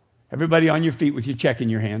 Everybody on your feet with your check in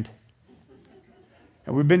your hand.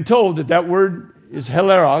 And we've been told that word is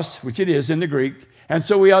hilaros, which it is in the Greek, and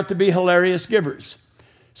so we ought to be hilarious givers.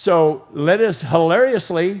 So let us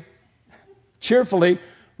hilariously, cheerfully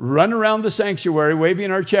run around the sanctuary waving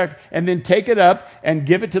our check and then take it up and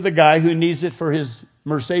give it to the guy who needs it for his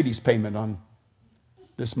Mercedes payment on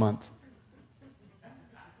this month.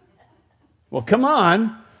 Well, come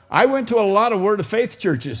on. I went to a lot of Word of Faith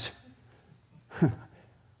churches.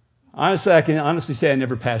 Honestly, I can honestly say I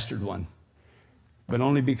never pastored one. But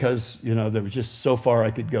only because, there was just so far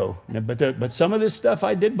I could go. But some of this stuff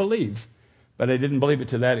I did believe. But I didn't believe it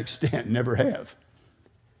to that extent. Never have.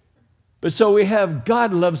 But so we have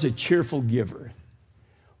God loves a cheerful giver.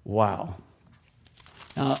 Wow.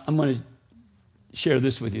 Now, I'm going to share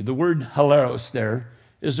this with you. The word hilaros there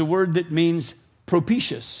is a word that means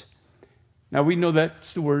propitious. Now, we know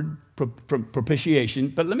that's the word propitiation,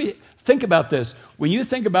 but let me think about this. When you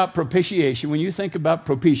think about propitiation, when you think about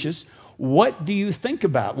propitious, what do you think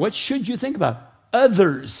about? What should you think about?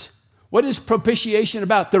 Others. What is propitiation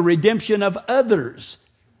about? The redemption of others.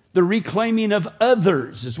 The reclaiming of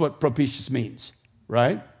others is what propitious means,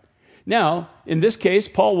 right? Now, in this case,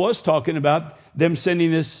 Paul was talking about them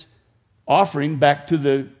sending this offering back to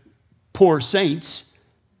the poor saints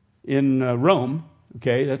in Rome.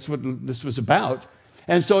 Okay, that's what this was about.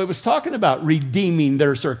 And so it was talking about redeeming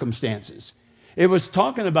their circumstances. It was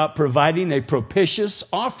talking about providing a propitious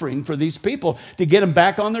offering for these people to get them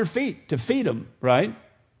back on their feet, to feed them, right?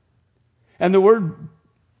 And the word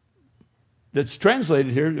that's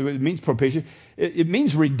translated here, it means propitious. It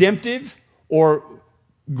means redemptive or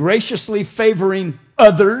graciously favoring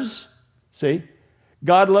others. See?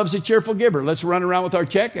 God loves a cheerful giver. Let's run around with our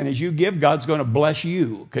check, and as you give, God's going to bless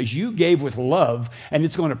you because you gave with love, and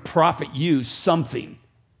it's going to profit you something.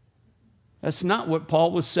 That's not what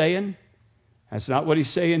Paul was saying. That's not what he's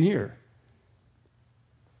saying here.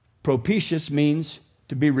 Propitious means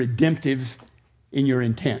to be redemptive in your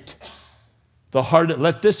intent. The heart,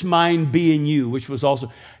 let this mind be in you, which was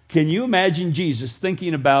also. Can you imagine Jesus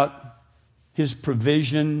thinking about his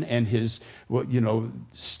provision and his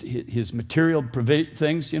material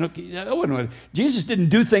things? Jesus didn't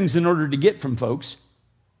do things in order to get from folks,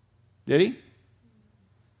 did he?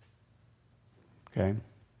 Okay.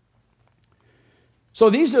 So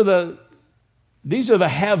these are the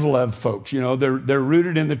have-love folks. They're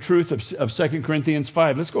rooted in the truth of 2 Corinthians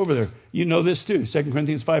 5. Let's go over there. You know this too, 2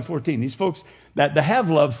 Corinthians 5:14. These folks, that the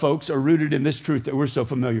have-love folks are rooted in this truth that we're so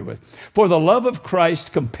familiar with. For the love of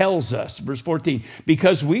Christ compels us, verse 14,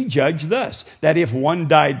 because we judge thus, that if one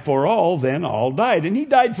died for all, then all died. And he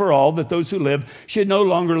died for all, that those who live should no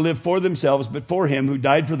longer live for themselves, but for him who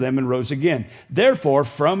died for them and rose again. Therefore,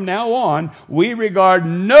 from now on, we regard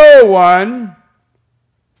no one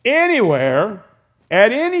anywhere,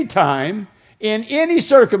 at any time, in any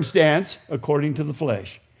circumstance, according to the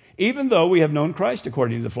flesh. Even though we have known Christ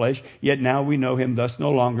according to the flesh, yet now we know him thus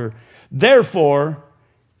no longer. Therefore,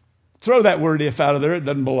 throw that word if out of there, it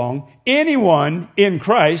doesn't belong. Anyone in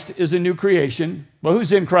Christ is a new creation. Well,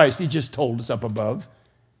 who's in Christ? He just told us up above.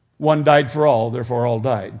 One died for all, therefore all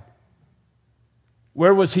died.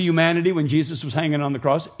 Where was humanity when Jesus was hanging on the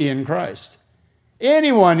cross? In Christ.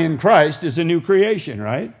 Anyone in Christ is a new creation,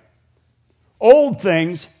 right? Old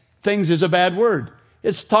things is a bad word.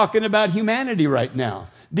 It's talking about humanity right now.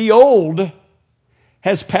 The old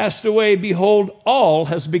has passed away. Behold, all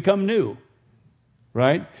has become new,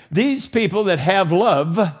 right? These people that have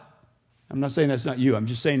love, I'm not saying that's not you. I'm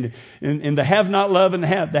just saying in the have not love and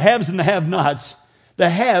the haves and the have nots, the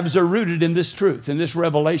haves are rooted in this truth, in this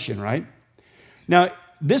revelation, right? Now,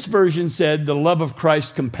 this version said the love of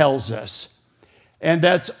Christ compels us. And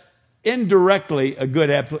that's indirectly a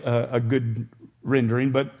good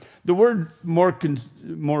rendering, but the word more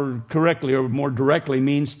correctly or more directly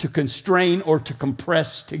means to constrain or to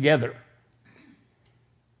compress together.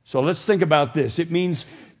 So let's think about this. It means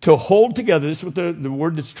to hold together. This is what the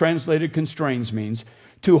word that's translated constrains means.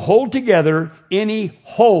 To hold together any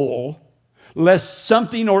whole, lest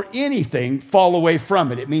something or anything fall away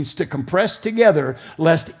from it. It means to compress together,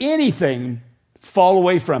 lest anything fall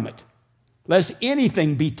away from it. Lest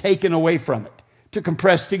anything be taken away from it. To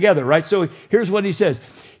compress together, right? So here's what he says.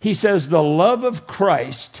 He says, the love of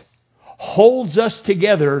Christ holds us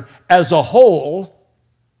together as a whole,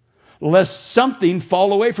 lest something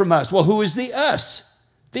fall away from us. Well, who is the us?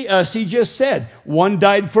 The us he just said. One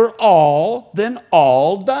died for all, then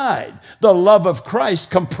all died. The love of Christ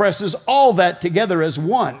compresses all that together as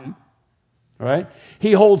one. Right?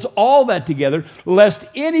 He holds all that together, lest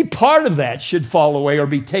any part of that should fall away or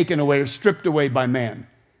be taken away or stripped away by man.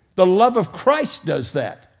 The love of Christ does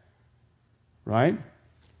that. Right?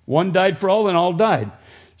 One died for all and all died.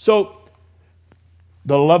 So,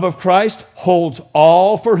 the love of Christ holds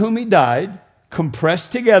all for whom he died,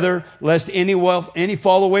 compressed together, lest any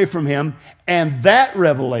fall away from him. And that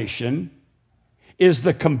revelation is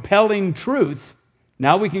the compelling truth.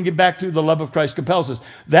 Now we can get back to the love of Christ compels us.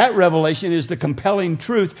 That revelation is the compelling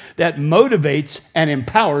truth that motivates and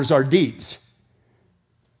empowers our deeds.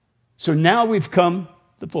 So now we've come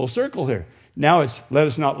the full circle here. Now it's let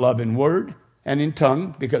us not love in word and in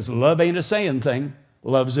tongue, because love ain't a saying thing.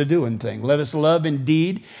 Love's a doing thing. Let us love in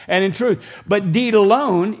deed and in truth. But deed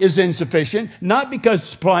alone is insufficient, not because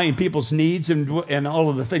supplying people's needs and all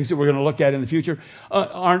of the things that we're going to look at in the future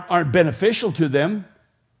aren't beneficial to them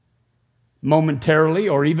momentarily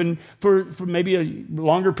or even for maybe a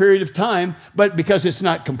longer period of time, but because it's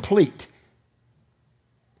not complete.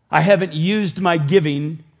 I haven't used my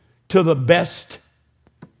giving to the best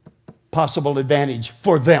possible advantage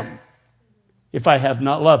for them. If I have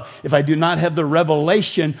not love, if I do not have the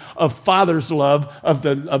revelation of Father's love, of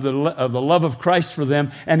the love of Christ for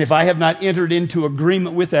them, and if I have not entered into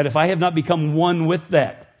agreement with that, if I have not become one with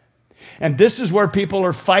that. And this is where people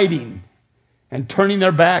are fighting and turning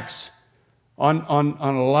their backs on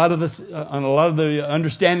a lot of the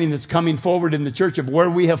understanding that's coming forward in the church of where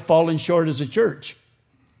we have fallen short as a church.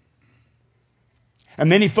 And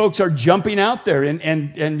many folks are jumping out there,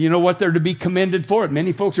 and you know what? They're to be commended for it.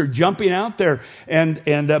 Many folks are jumping out there, and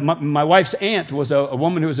my wife's aunt was a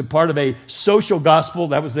woman who was a part of a social gospel.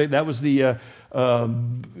 That was the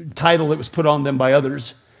title that was put on them by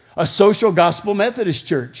others. A social gospel Methodist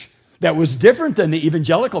church that was different than the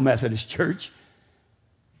evangelical Methodist church.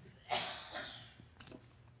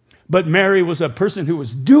 But Mary was a person who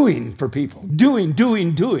was doing for people, doing,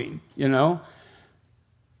 you know.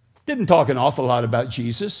 Didn't talk an awful lot about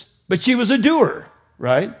Jesus, but she was a doer,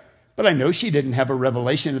 right? But I know she didn't have a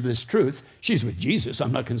revelation of this truth. She's with Jesus.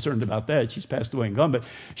 I'm not concerned about that. She's passed away and gone, but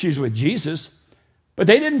she's with Jesus. But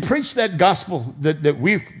they didn't preach that gospel that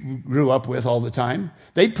we grew up with all the time.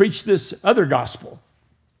 They preached this other gospel.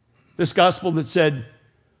 This gospel that said,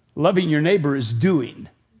 loving your neighbor is doing.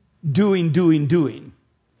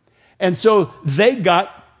 And so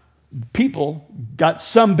people got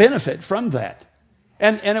some benefit from that.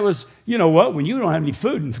 And it was, you know what, when you don't have any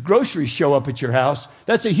food and groceries show up at your house,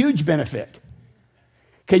 that's a huge benefit.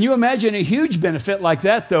 Can you imagine a huge benefit like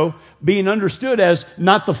that, though, being understood as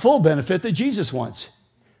not the full benefit that Jesus wants?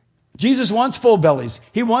 Jesus wants full bellies.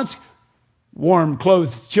 He wants warm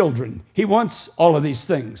clothed children. He wants all of these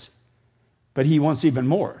things. But he wants even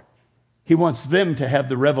more. He wants them to have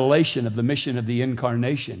the revelation of the mission of the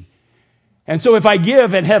incarnation. And so if I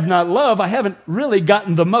give and have not love, I haven't really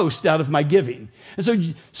gotten the most out of my giving.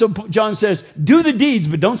 And so John says, do the deeds,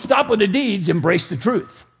 but don't stop with the deeds. Embrace the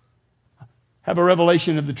truth. Have a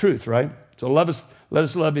revelation of the truth, right? So let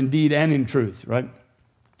us love in deed and in truth, right?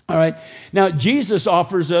 All right. Now, Jesus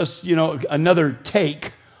offers us, another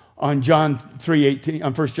take on on 1 John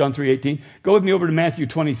 3:18. Go with me over to Matthew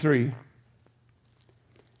 23.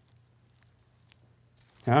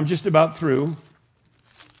 Now, I'm just about through.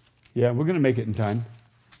 Yeah, we're going to make it in time.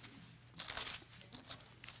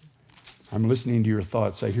 I'm listening to your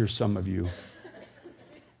thoughts. I hear some of you.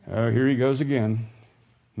 Oh, here he goes again.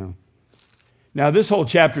 No. Now, this whole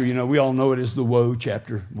chapter, we all know it as the woe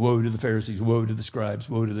chapter. Woe to the Pharisees, woe to the scribes,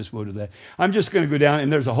 woe to this, woe to that. I'm just going to go down,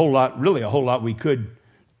 and there's a whole lot we could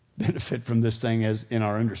benefit from this thing as in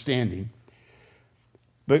our understanding.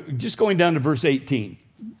 But just going down to verse 18.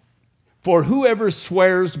 For whoever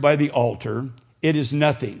swears by the altar, it is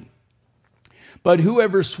nothing. But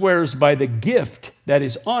whoever swears by the gift that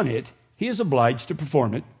is on it, he is obliged to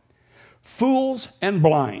perform it. Fools and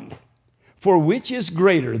blind, for which is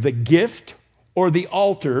greater, the gift or the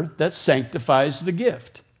altar that sanctifies the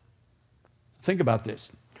gift? Think about this.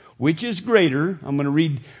 Which is greater? I'm going to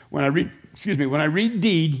read, when I read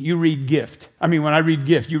deed, you read gift. When I read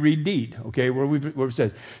gift, you read deed, okay, where it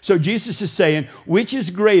says. So Jesus is saying, which is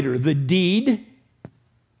greater, the deed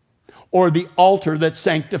or the altar that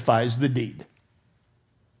sanctifies the deed?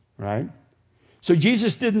 Right? So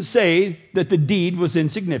Jesus didn't say that the deed was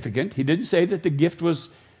insignificant. He didn't say that the gift was,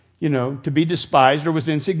 to be despised or was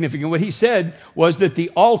insignificant. What he said was that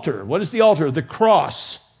the altar, what is the altar? The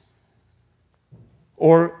cross.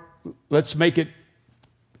 Or let's make it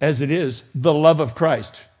as it is, the love of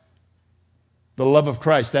Christ. The love of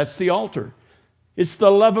Christ, that's the altar. It's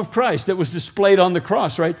the love of Christ that was displayed on the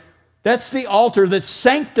cross, right? That's the altar that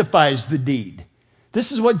sanctifies the deed.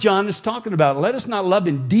 This is what John is talking about. Let us not love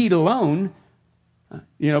in deed alone,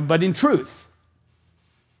 but in truth.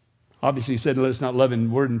 Obviously, he said, let us not love in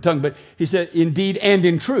word and tongue, but he said, in deed and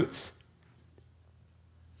in truth.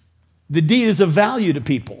 The deed is of value to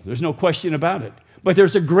people. There's no question about it. But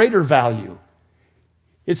there's a greater value.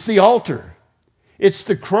 It's the altar. It's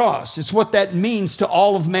the cross. It's what that means to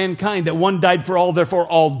all of mankind, that one died for all, therefore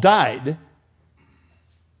all died.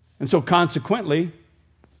 And so consequently,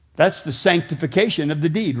 that's the sanctification of the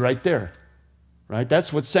deed right there. Right?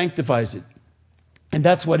 That's what sanctifies it. And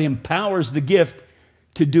that's what empowers the gift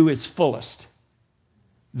to do its fullest.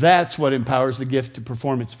 That's what empowers the gift to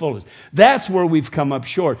perform its fullest. That's where we've come up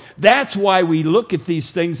short. That's why we look at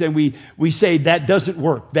these things and we say that doesn't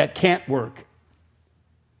work, that can't work.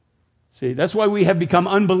 See, that's why we have become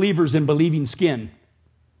unbelievers in believing skin.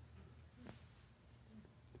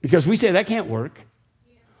 Because we say that can't work.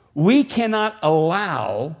 We cannot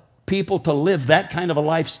allow people to live that kind of a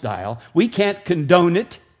lifestyle. We can't condone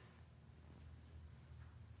it.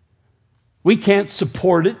 We can't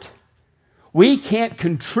support it. We can't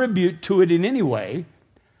contribute to it in any way.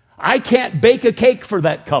 I can't bake a cake for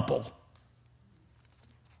that couple.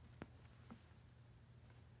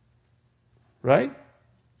 Right?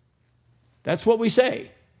 That's what we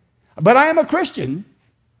say. But I am a Christian.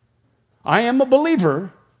 I am a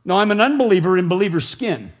believer. No, I'm an unbeliever in believer's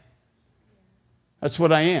skin. That's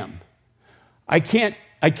what I am. I can't,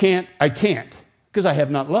 because I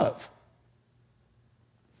have not love.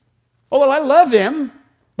 Oh, well, I love him,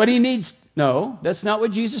 but he needs... No, that's not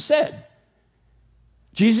what Jesus said.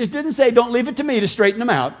 Jesus didn't say, don't leave it to me to straighten them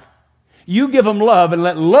out. You give them love and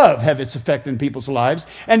let love have its effect in people's lives.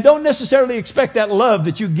 And don't necessarily expect that love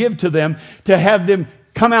that you give to them to have them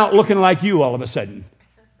come out looking like you all of a sudden.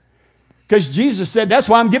 Because Jesus said, that's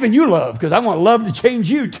why I'm giving you love, because I want love to change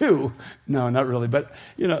you too. No, not really, but,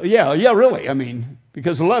 yeah, really. I mean,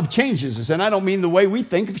 because love changes us, and I don't mean the way we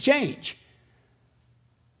think of change.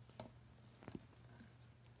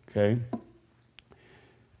 Okay.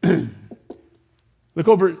 Look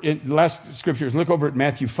over in the last scriptures, look over at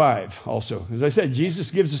Matthew 5 also. As I said, Jesus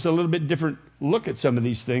gives us a little bit different look at some of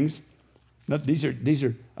these things. These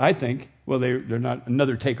are, I think, well, they're not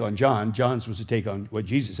another take on John. John's was a take on what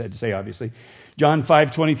Jesus had to say, obviously. John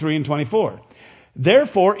 5:23 and 24.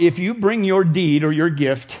 Therefore, if you bring your deed or your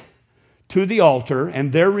gift to the altar,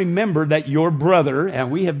 and there remember that your brother, and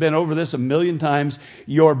we have been over this a million times,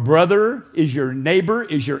 your brother is your neighbor,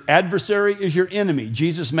 is your adversary, is your enemy.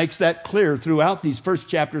 Jesus makes that clear throughout these first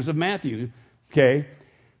chapters of Matthew, okay?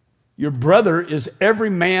 Your brother is every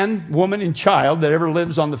man, woman, and child that ever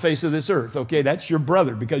lives on the face of this earth, okay? That's your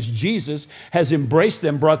brother, because Jesus has embraced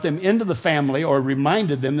them, brought them into the family, or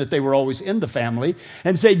reminded them that they were always in the family,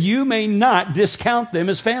 and said, you may not discount them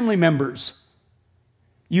as family members.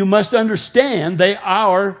 You must understand they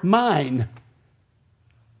are mine,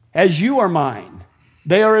 as you are mine.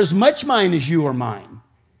 They are as much mine as you are mine.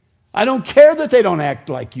 I don't care that they don't act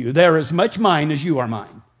like you. They're as much mine as you are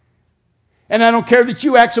mine. And I don't care that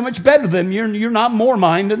you act so much better than them. You're not more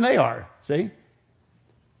mine than they are. See?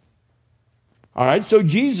 All right, so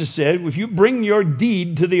Jesus said, if you bring your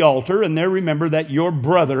deed to the altar, and there remember that your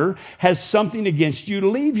brother has something against you,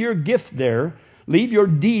 leave your gift there. Leave your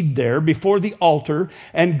deed there before the altar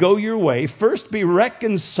and go your way. First be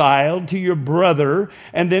reconciled to your brother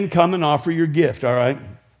and then come and offer your gift, all right?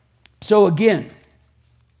 So again,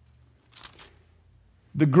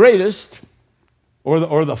 the greatest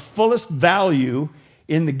or the fullest value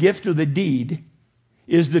in the gift or the deed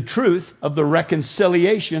is the truth of the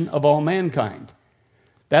reconciliation of all mankind.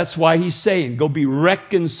 That's why he's saying, go be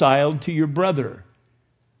reconciled to your brother.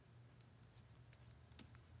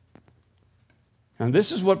 And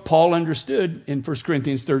this is what Paul understood in 1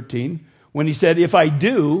 Corinthians 13 when he said, if I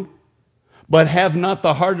do, but have not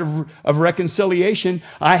the heart of reconciliation,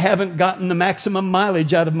 I haven't gotten the maximum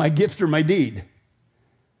mileage out of my gift or my deed.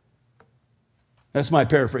 That's my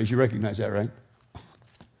paraphrase. You recognize that, right?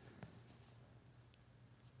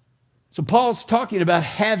 So Paul's talking about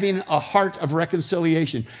having a heart of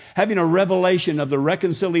reconciliation, having a revelation of the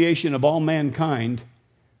reconciliation of all mankind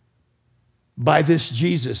by this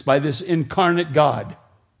Jesus, by this incarnate God,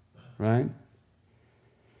 right?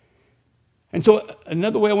 And so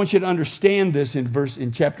another way I want you to understand this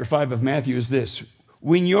in chapter 5 of Matthew is this.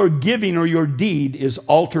 When your giving or your deed is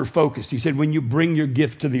altar focused, he said, when you bring your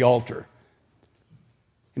gift to the altar.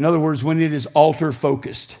 In other words, when it is altar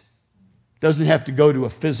focused, doesn't have to go to a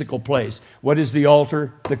physical place. What is the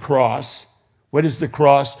altar? The cross. What is the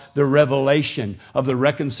cross? The revelation of the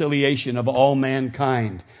reconciliation of all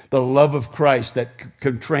mankind. The love of Christ that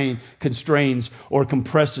constrains or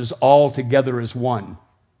compresses all together as one.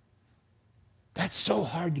 That's so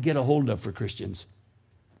hard to get a hold of for Christians.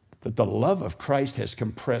 That the love of Christ has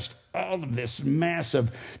compressed all of this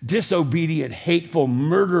massive, disobedient, hateful,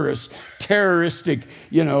 murderous, terroristic,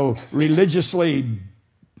 religiously,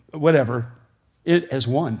 whatever, it as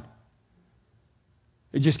one.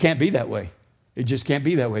 It just can't be that way. It just can't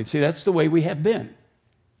be that way. See, that's the way we have been.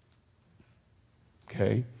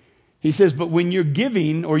 Okay? He says, but when your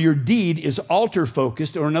giving or your deed is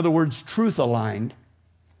altar-focused, or in other words, truth-aligned,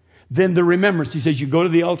 then the remembrance, he says, you go to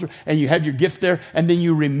the altar and you have your gift there, and then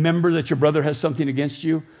you remember that your brother has something against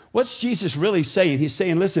you. What's Jesus really saying? He's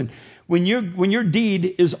saying, listen, when your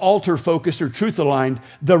deed is altar-focused or truth-aligned,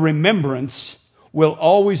 the remembrance will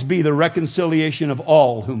always be the reconciliation of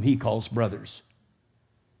all whom he calls brothers.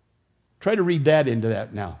 Try to read that into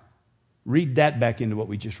that now. Read that back into what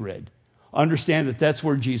we just read. Understand that that's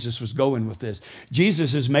where Jesus was going with this.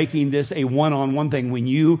 Jesus is making this a one-on-one thing when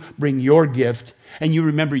you bring your gift and you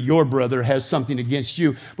remember your brother has something against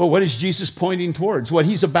you. But what is Jesus pointing towards? What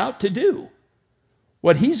he's about to do.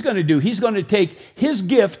 What he's going to do, he's going to take his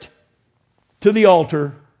gift to the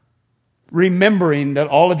altar, remembering that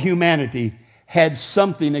all of humanity had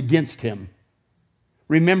something against him.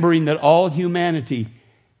 Remembering that all humanity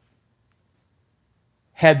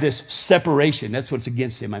had this separation. That's what's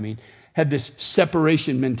against him, had this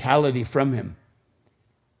separation mentality from him.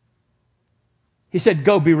 He said,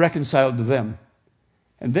 go be reconciled to them.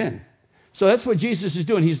 And then, so that's what Jesus is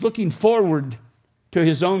doing. He's looking forward to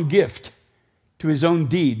his own gift, to his own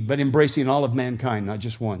deed, but embracing all of mankind, not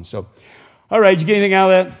just one. So, all right, did you get anything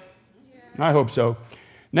out of that? Yeah. I hope so.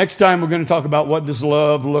 Next time we're going to talk about what does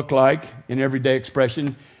love look like in everyday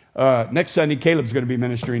expression. Next Sunday, Caleb's going to be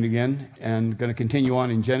ministering again and going to continue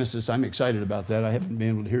on in Genesis. I'm excited about that. I haven't been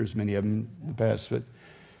able to hear as many of them in the past, but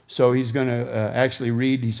so he's going to actually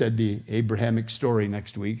read, he said, the Abrahamic story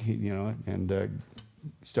next week, and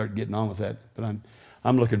start getting on with that. But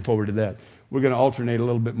I'm looking forward to that. We're going to alternate a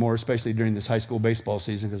little bit more, especially during this high school baseball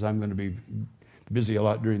season, because I'm going to be busy a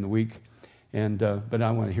lot during the week. And but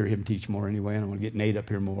I want to hear him teach more anyway, and I want to get Nate up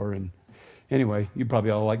here more. And anyway, you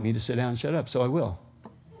probably all like me to sit down and shut up, so I will.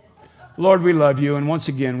 Lord, we love you, and once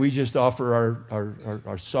again, we just offer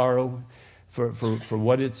our sorrow for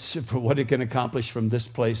what it can accomplish from this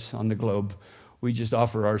place on the globe. We just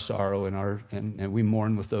offer our sorrow and we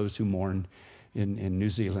mourn with those who mourn in New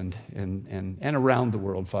Zealand and around the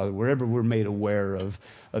world, Father, wherever we're made aware of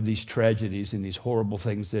these tragedies and these horrible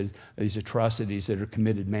things, these atrocities that are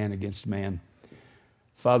committed man against man.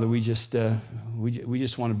 Father, we just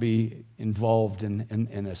want to be involved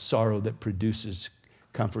in a sorrow that produces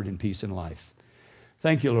comfort and peace in life.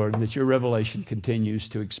 Thank you, Lord, that your revelation continues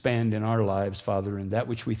to expand in our lives, Father, and that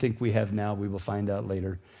which we think we have now, we will find out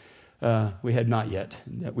later. We had not yet,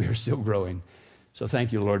 that we are still growing. So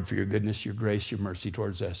thank you, Lord, for your goodness, your grace, your mercy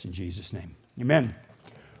towards us in Jesus' name. Amen.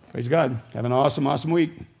 Praise God. Have an awesome, awesome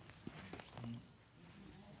week.